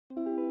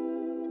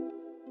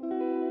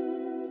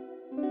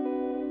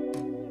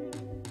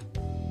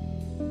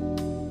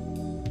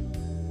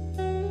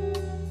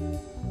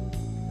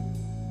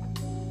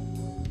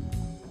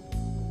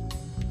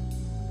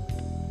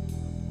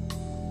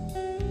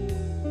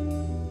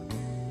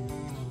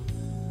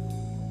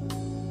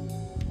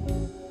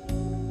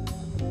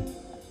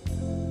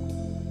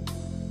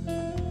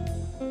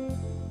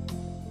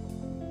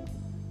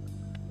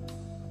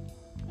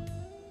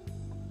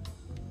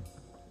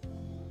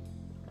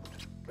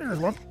There's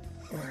one.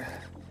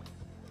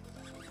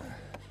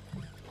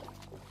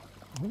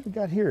 What do we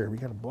got here? We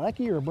got a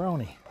blackie or a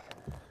brownie?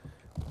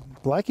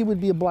 Blackie would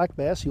be a black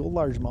bass, the old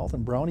largemouth,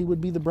 and brownie would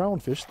be the brown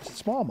fish, the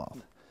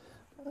smallmouth.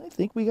 I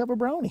think we have a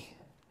brownie.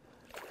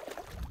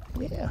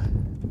 Yeah,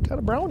 we got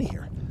a brownie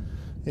here.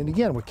 And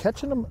again, we're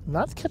catching them,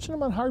 not catching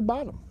them on hard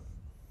bottom.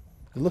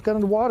 You look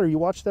under water, you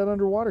watch that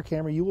underwater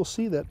camera, you will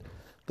see that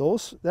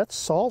that's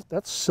salt,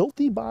 that's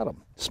silty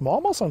bottom.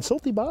 Smallmouth on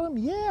silty bottom?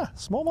 Yeah,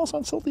 smallmouth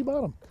on silty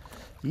bottom.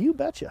 You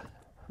betcha.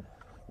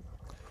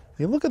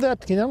 You look at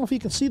that, I don't know if you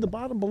can see the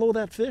bottom below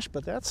that fish,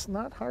 but that's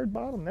not hard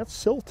bottom, that's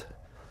silt.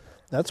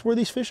 That's where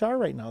these fish are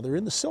right now, they're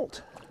in the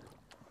silt.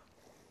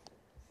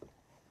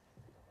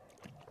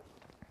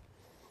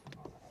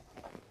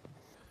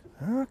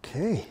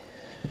 Okay.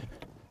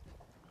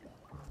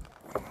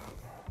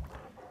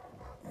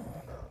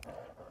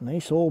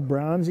 Nice old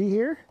bronzy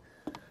here,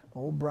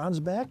 old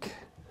bronzeback.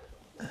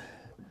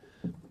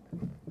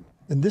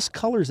 And this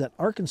color is that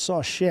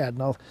Arkansas shad.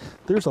 Now,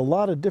 there's a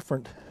lot of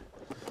different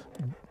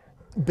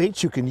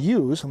baits you can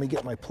use. Let me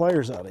get my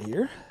pliers out of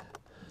here.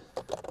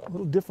 A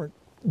little different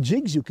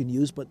jigs you can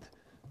use,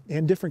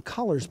 and different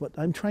colors, but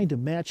I'm trying to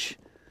match,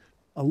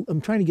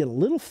 I'm trying to get a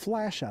little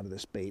flash out of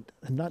this bait.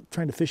 I'm not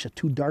trying to fish a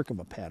too dark of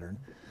a pattern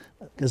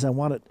because I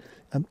want it,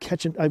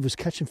 I was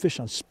catching fish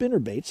on spinner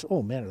baits.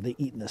 Oh man, are they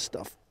eating this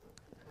stuff?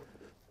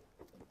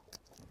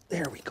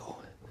 There we go.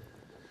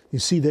 You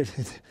see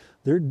that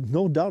there's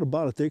no doubt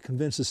about it, they're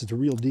convinced this is the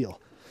real deal.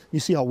 You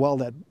see how well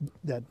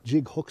that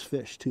jig hooks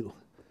fish too.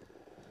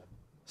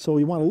 So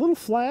you want a little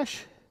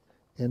flash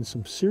and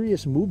some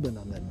serious movement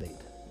on that bait.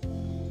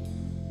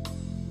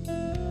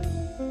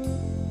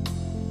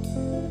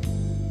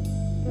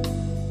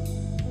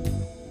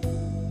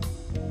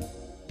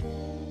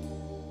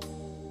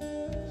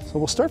 So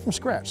we'll start from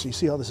scratch so you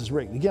see how this is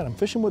rigged. Again, I'm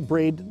fishing with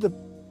braid.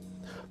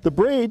 The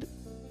braid,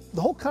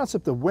 the whole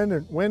concept of when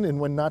and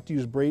when not to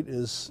use braid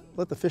is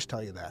let the fish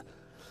tell you that.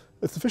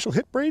 If the fish will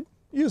hit braid,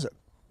 use it.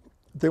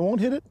 If they won't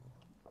hit it,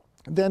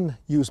 then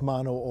use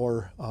mono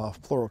or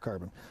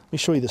fluorocarbon. Let me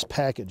show you this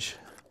package.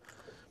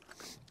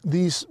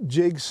 These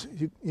jigs,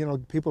 you know,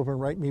 people have been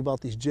writing me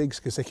about these jigs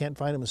because they can't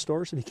find them in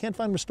stores. If you can't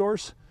find them in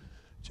stores,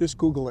 just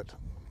Google it.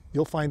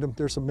 You'll find them.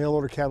 There's some mail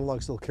order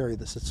catalogs that'll carry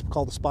this. It's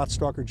called the Spot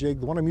Stalker jig.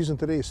 The one I'm using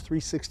today is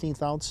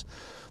 3/16 ounce.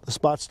 The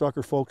Spot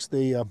Stalker folks,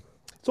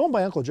 it's owned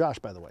by Uncle Josh,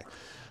 by the way.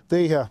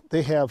 They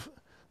have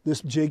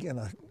this jig in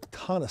a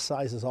ton of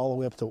sizes all the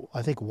way up to,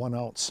 I think, 1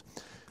 ounce.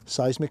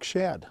 Seismic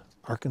shad,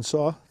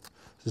 Arkansas.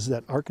 This is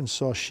that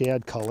Arkansas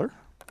shad color.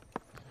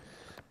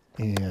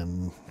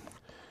 And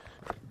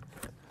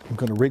I'm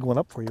going to rig one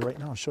up for you right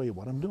now and show you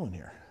what I'm doing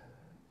here.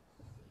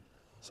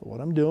 So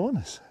what I'm doing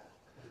is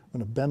I'm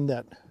going to bend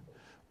that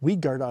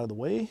weed guard out of the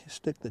way,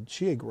 stick the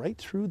jig right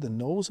through the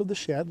nose of the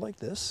shad like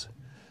this.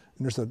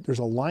 And there's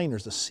a line,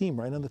 there's a seam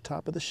right on the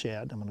top of the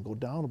shad. I'm going to go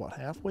down about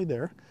halfway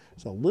there.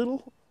 There's a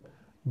little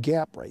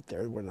gap right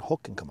there where the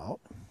hook can come out.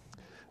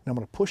 And I'm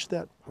going to push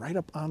that right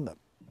up on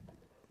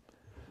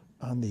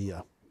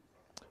the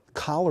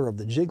collar of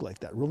the jig like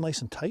that, real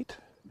nice and tight.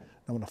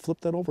 I'm going to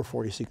flip that over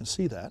for you so you can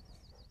see that.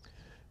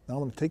 Now I'm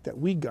going to take that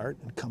weed guard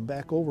and come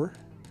back over,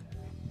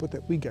 put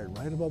that weed guard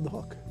right above the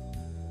hook.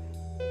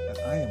 And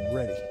I am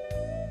ready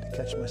to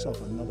catch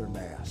myself another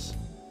bass.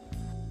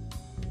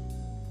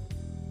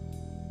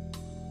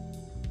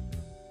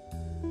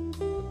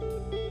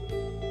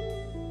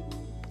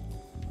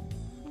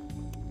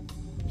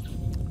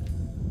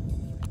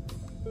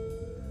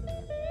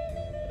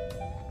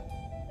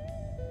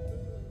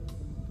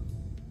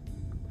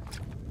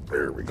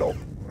 There we go.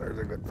 There's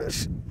a good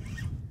fish.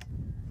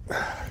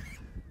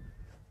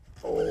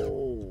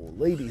 Oh,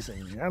 ladies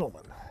and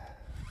gentlemen.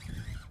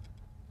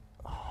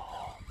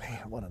 Oh,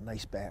 man, what a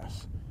nice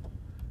bass.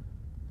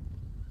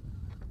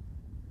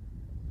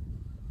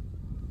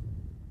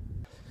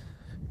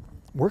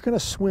 Working a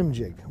swim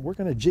jig.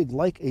 Working a jig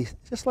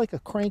just like a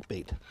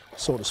crankbait,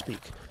 so to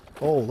speak.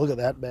 Oh, look at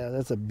that bass.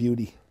 That's a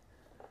beauty.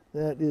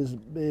 That is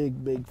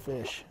big, big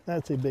fish.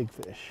 That's a big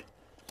fish.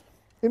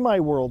 In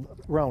my world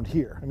around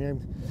here, I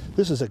mean,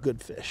 this is a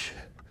good fish.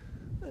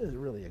 This is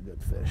really a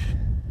good fish.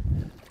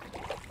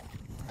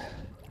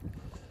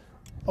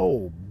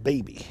 Oh,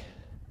 baby.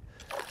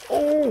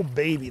 Oh,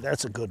 baby,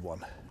 that's a good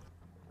one.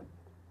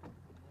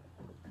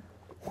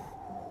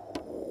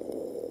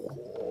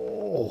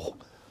 Oh,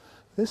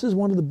 this is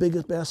one of the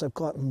biggest bass I've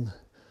caught in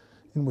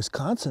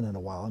Wisconsin in a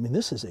while. I mean,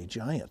 this is a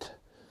giant.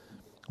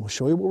 We'll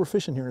show you what we're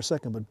fishing here in a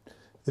second, but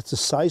it's a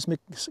seismic,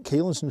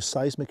 Kalen's new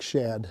seismic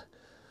shad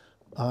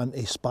on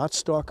a Spot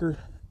Stalker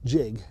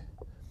jig,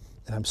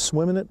 and I'm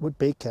swimming it with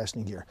bait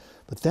casting gear.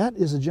 But that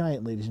is a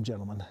giant, ladies and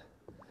gentlemen.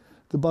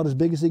 It's about as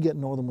big as they get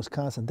in northern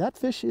Wisconsin. That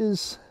fish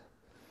is,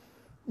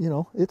 you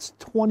know, it's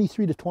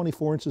 23 to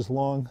 24 inches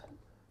long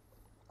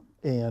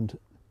and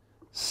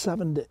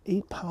 7 to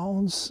 8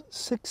 pounds,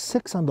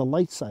 six on the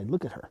light side.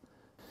 Look at her.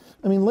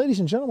 I mean, ladies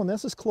and gentlemen,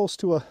 that's as close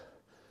to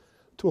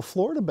a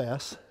Florida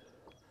bass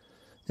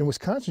in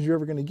Wisconsin as you're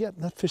ever going to get.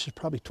 And that fish is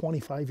probably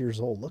 25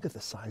 years old. Look at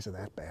the size of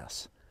that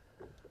bass.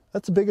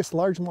 That's the biggest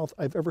largemouth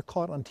I've ever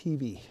caught on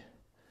TV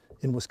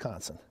in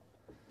Wisconsin.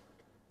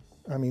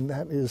 I mean,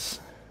 it's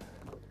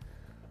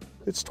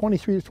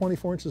 23 to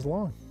 24 inches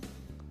long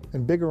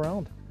and big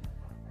around.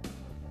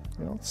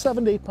 You know,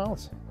 7 to 8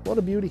 pounds. What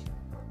a beauty.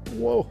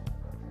 Whoa.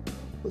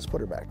 Let's put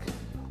her back.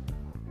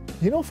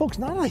 You know, folks,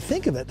 now that I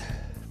think of it,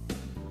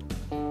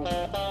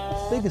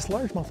 biggest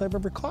largemouth I've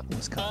ever caught in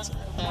Wisconsin.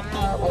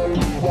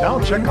 Now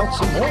check out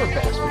some more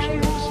bass fishing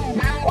news.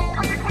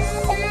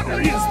 There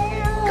he is.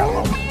 Got him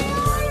out.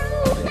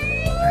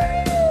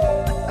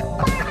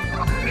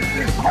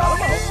 Got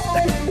him out.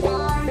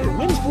 If the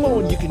wind's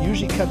blowing, you can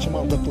usually catch them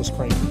on lipless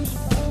crane.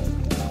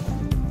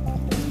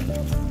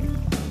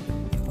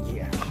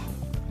 Yeah.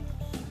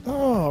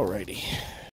 Alrighty.